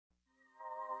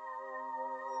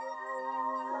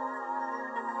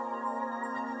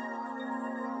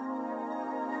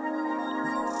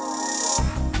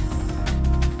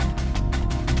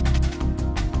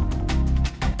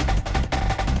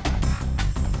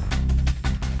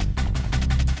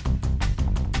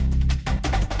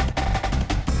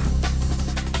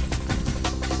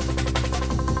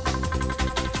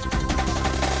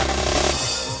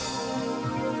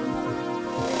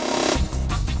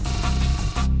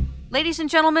Ladies and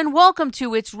gentlemen, welcome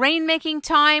to It's Rainmaking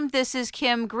Time. This is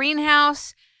Kim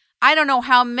Greenhouse. I don't know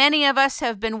how many of us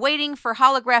have been waiting for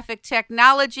holographic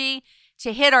technology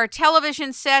to hit our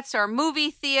television sets, our movie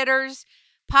theaters,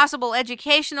 possible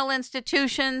educational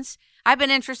institutions. I've been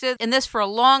interested in this for a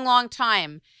long, long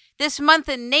time. This month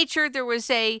in Nature, there was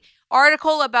an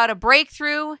article about a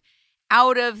breakthrough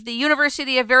out of the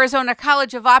University of Arizona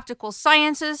College of Optical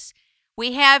Sciences.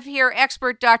 We have here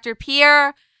expert Dr.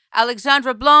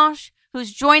 Pierre-Alexandre Blanche,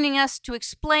 who's joining us to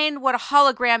explain what a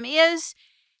hologram is,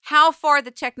 how far the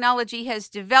technology has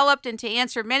developed, and to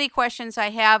answer many questions I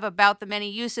have about the many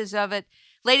uses of it.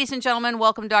 Ladies and gentlemen,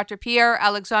 welcome Dr.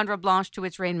 Pierre-Alexandre Blanche to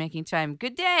It's Rainmaking Time.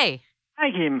 Good day.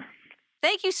 Hi, Kim.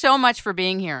 Thank you so much for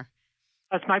being here.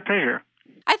 That's my pleasure.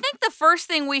 I think the first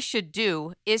thing we should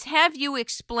do is have you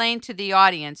explain to the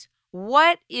audience,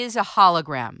 what is a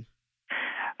hologram?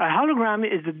 A hologram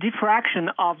is the diffraction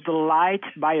of the light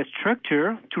by a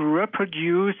structure to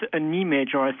reproduce an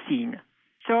image or a scene.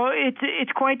 So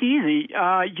it's quite easy.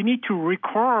 You need to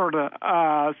record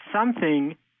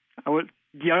something, the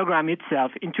hologram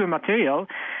itself, into a material,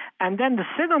 and then the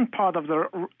second part of the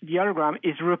hologram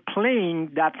is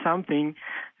replaying that something,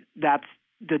 that's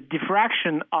the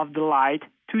diffraction of the light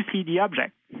to see the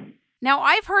object. Now,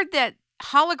 I've heard that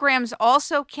holograms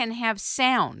also can have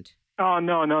sound. Oh,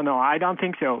 no. I don't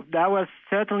think so. That was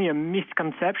certainly a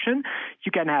misconception.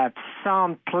 You can have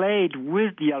sound played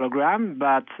with the hologram,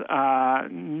 but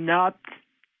not,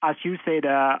 as you say,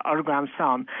 the hologram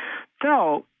sound.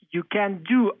 So you can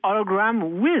do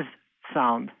hologram with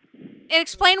sound. And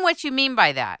explain what you mean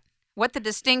by that, what the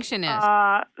distinction is.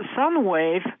 Sound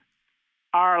waves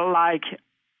are like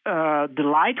the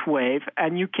light wave,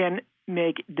 and you can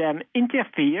make them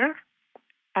interfere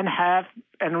and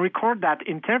record that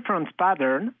interference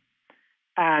pattern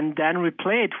and then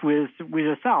replay it with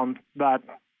a sound. But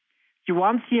you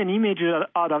won't see an image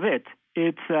out of it.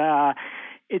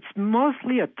 It's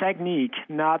mostly a technique,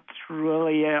 not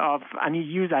really of any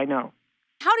use I know.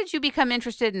 How did you become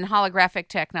interested in holographic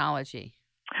technology?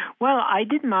 Well, I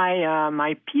did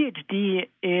my PhD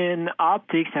in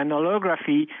optics and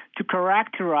holography to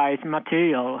characterize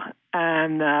material,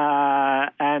 and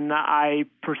I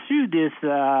pursued this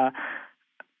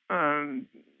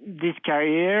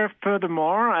career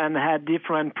furthermore and had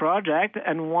different projects.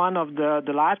 And one of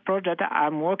the last project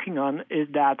I'm working on is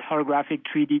that holographic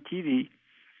 3D TV.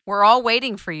 We're all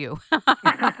waiting for you.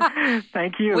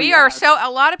 Thank you. A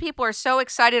lot of people are so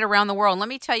excited around the world. Let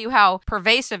me tell you how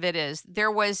pervasive it is.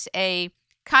 There was a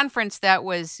conference that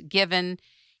was given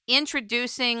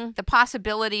introducing the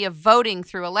possibility of voting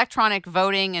through electronic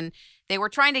voting, and they were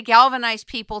trying to galvanize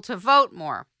people to vote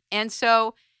more. And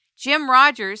so Jim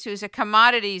Rogers, who's a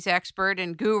commodities expert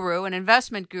and guru, an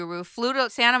investment guru, flew to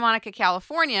Santa Monica,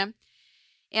 California.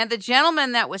 And the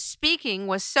gentleman that was speaking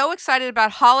was so excited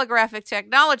about holographic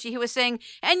technology, he was saying,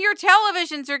 and your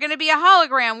televisions are going to be a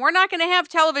hologram. We're not going to have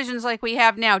televisions like we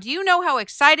have now. Do you know how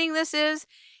exciting this is?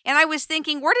 And I was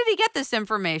thinking, where did he get this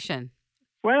information?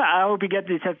 Well, I hope we get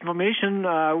this information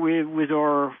with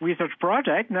our research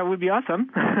project. That would be awesome.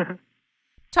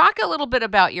 Talk a little bit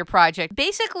about your project.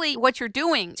 Basically, what you're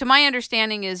doing, to my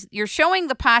understanding, is you're showing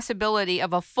the possibility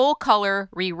of a full-color,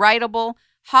 rewritable,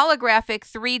 holographic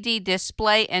 3D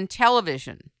display and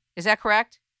television. Is that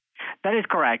correct? That is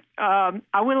correct.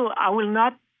 I will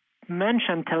not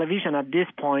mention television at this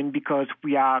point because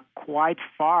we are quite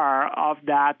far off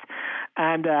that,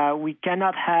 and we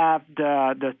cannot have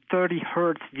the 30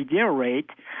 hertz video rate.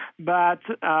 But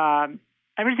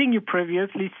everything you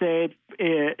previously said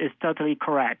is totally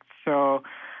correct. So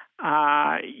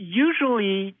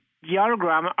usually the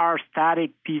hologram are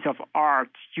static piece of art.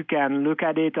 You can look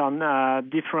at it on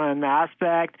different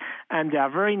aspects, and they are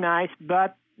very nice,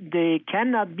 but they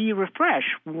cannot be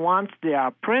refreshed. Once they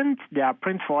are print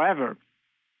forever.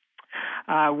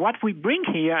 What we bring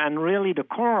here, and really the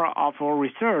core of our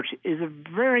research, is a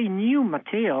very new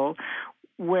material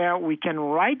where we can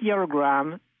write the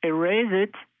hologram, erase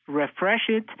it, refresh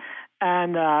it,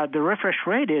 and the refresh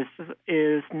rate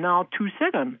is now 2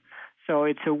 seconds. So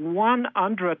it's a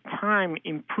 100-time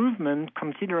improvement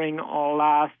considering our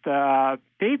last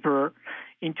paper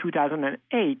in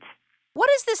 2008. What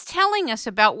is this telling us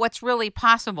about what's really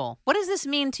possible? What does this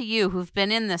mean to you who've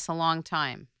been in this a long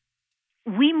time?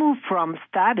 We moved from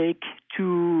static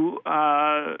to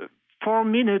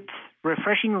 4-minute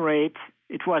refreshing rate.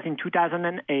 It was in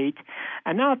 2008.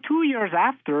 And now 2 years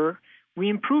after, we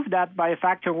improved that by a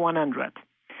factor 100.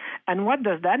 And what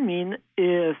does that mean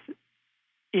is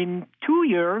in 2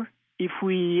 years, if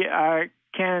we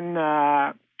can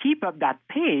keep up that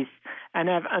pace and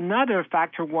have another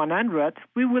factor 100,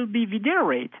 we will be video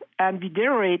rate. And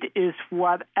video rate is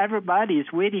what everybody is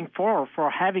waiting for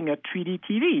having a 3D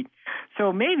TV.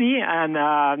 So maybe, and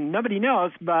nobody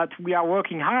knows, but we are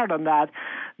working hard on that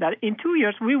in 2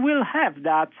 years we will have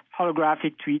that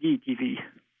holographic 3D TV.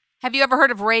 Have you ever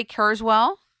heard of Ray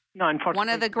Kurzweil? No, unfortunately. One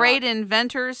of the great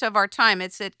inventors of our time.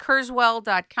 It's at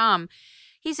kurzweil.com.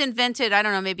 He's invented, I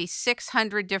don't know, maybe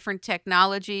 600 different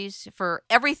technologies for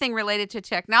everything related to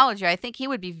technology. I think he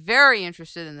would be very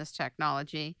interested in this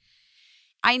technology.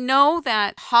 I know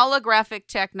that holographic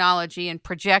technology and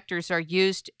projectors are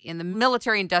used in the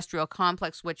military-industrial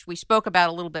complex, which we spoke about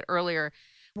a little bit earlier.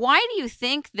 Why do you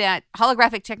think that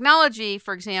holographic technology,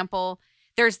 for example,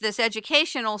 there's this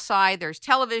educational side, there's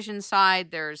television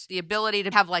side, there's the ability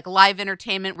to have like live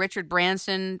entertainment. Richard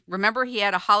Branson, remember he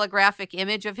had a holographic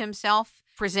image of himself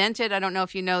presented? I don't know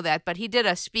if you know that, but he did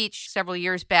a speech several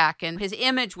years back and his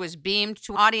image was beamed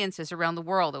to audiences around the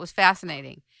world. It was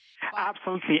fascinating.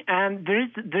 Absolutely. And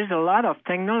there's a lot of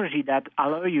technology that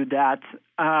allow you that.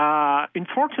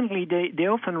 Unfortunately, they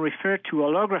often refer to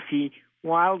holography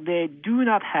while they do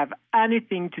not have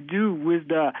anything to do with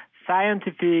the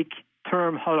scientific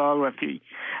term holography.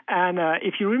 And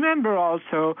if you remember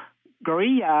also,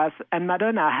 Gorillaz and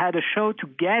Madonna had a show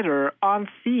together on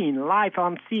scene, live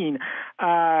on scene,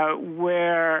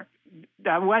 where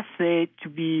that was said to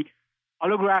be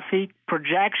holographic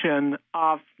projection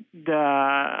of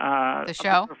the show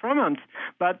of the performance.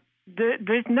 But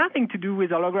there's nothing to do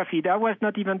with holography. That was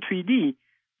not even 3D.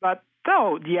 But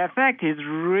so the effect is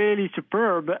really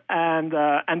superb and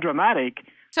dramatic.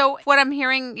 So what I'm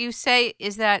hearing you say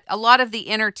is that a lot of the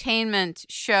entertainment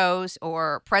shows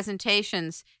or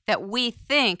presentations that we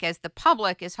think as the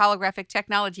public is holographic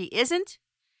technology isn't?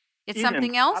 It's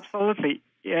something else? Absolutely.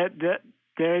 Yeah,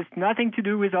 there is nothing to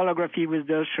do with holography with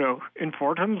those shows,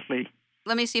 unfortunately.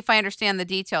 Let me see if I understand the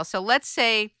details. So let's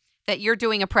say that you're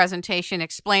doing a presentation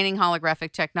explaining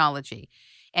holographic technology,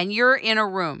 and you're in a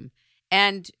room,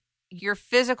 and your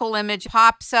physical image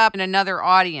pops up in another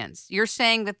audience. You're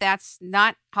saying that that's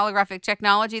not holographic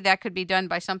technology? That could be done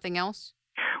by something else?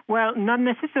 Well, not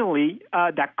necessarily.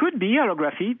 That could be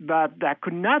holography, but that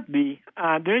could not be.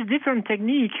 There's different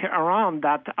techniques around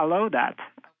that allow that.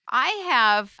 I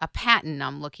have a patent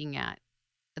I'm looking at.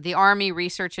 The Army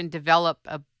Research and Develop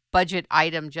a budget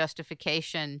item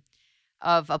justification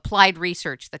of Applied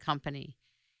Research, the company.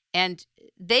 And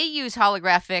they use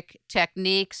holographic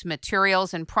techniques,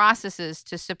 materials, and processes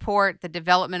to support the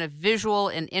development of visual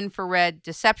and infrared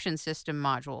deception system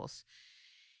modules.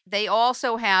 They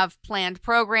also have planned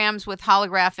programs with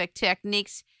holographic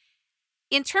techniques.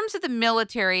 In terms of the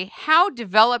military, how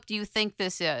developed do you think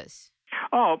this is?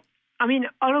 Oh, I mean,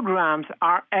 holograms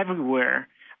are everywhere.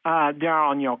 They are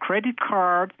on your credit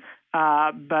card.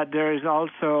 But there is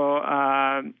also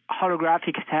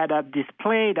holographic setup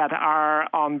display that are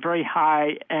on very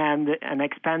high-end and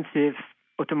expensive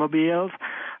automobiles.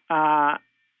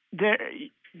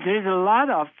 There's a lot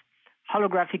of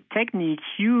holographic techniques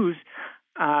used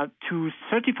to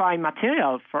certify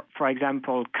materials, for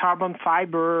example, carbon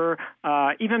fiber,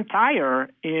 even tire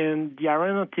in the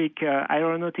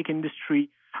aeronautic industry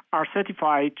are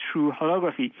certified through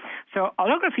holography. So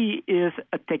holography is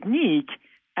a technique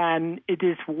and it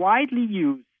is widely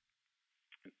used.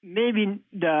 Maybe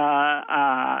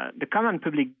the common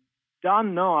public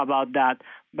don't know about that,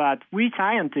 but we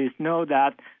scientists know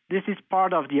that this is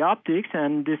part of the optics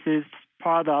and this is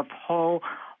part of how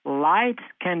light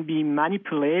can be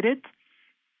manipulated,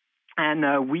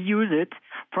 and we use it.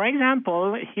 For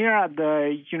example, here at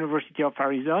the University of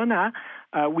Arizona,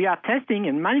 we are testing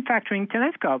and manufacturing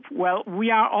telescope. Well, we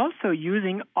are also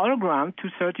using hologram to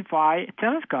certify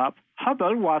telescope.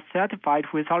 Hubble was certified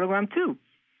with hologram too.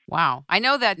 Wow. I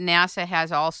know that NASA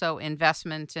has also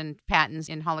investment and patents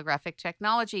in holographic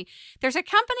technology. There's a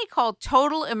company called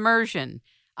Total Immersion,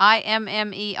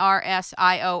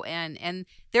 IMMERSION, and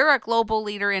they're a global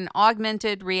leader in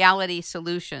augmented reality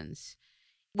solutions.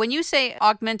 When you say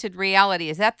augmented reality,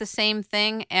 is that the same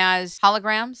thing as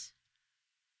holograms?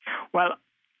 Well,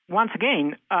 once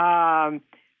again,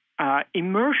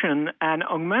 immersion and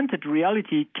augmented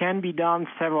reality can be done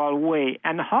several ways,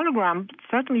 and hologram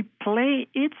certainly play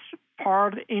its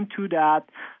part into that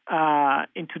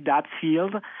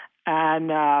field.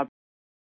 And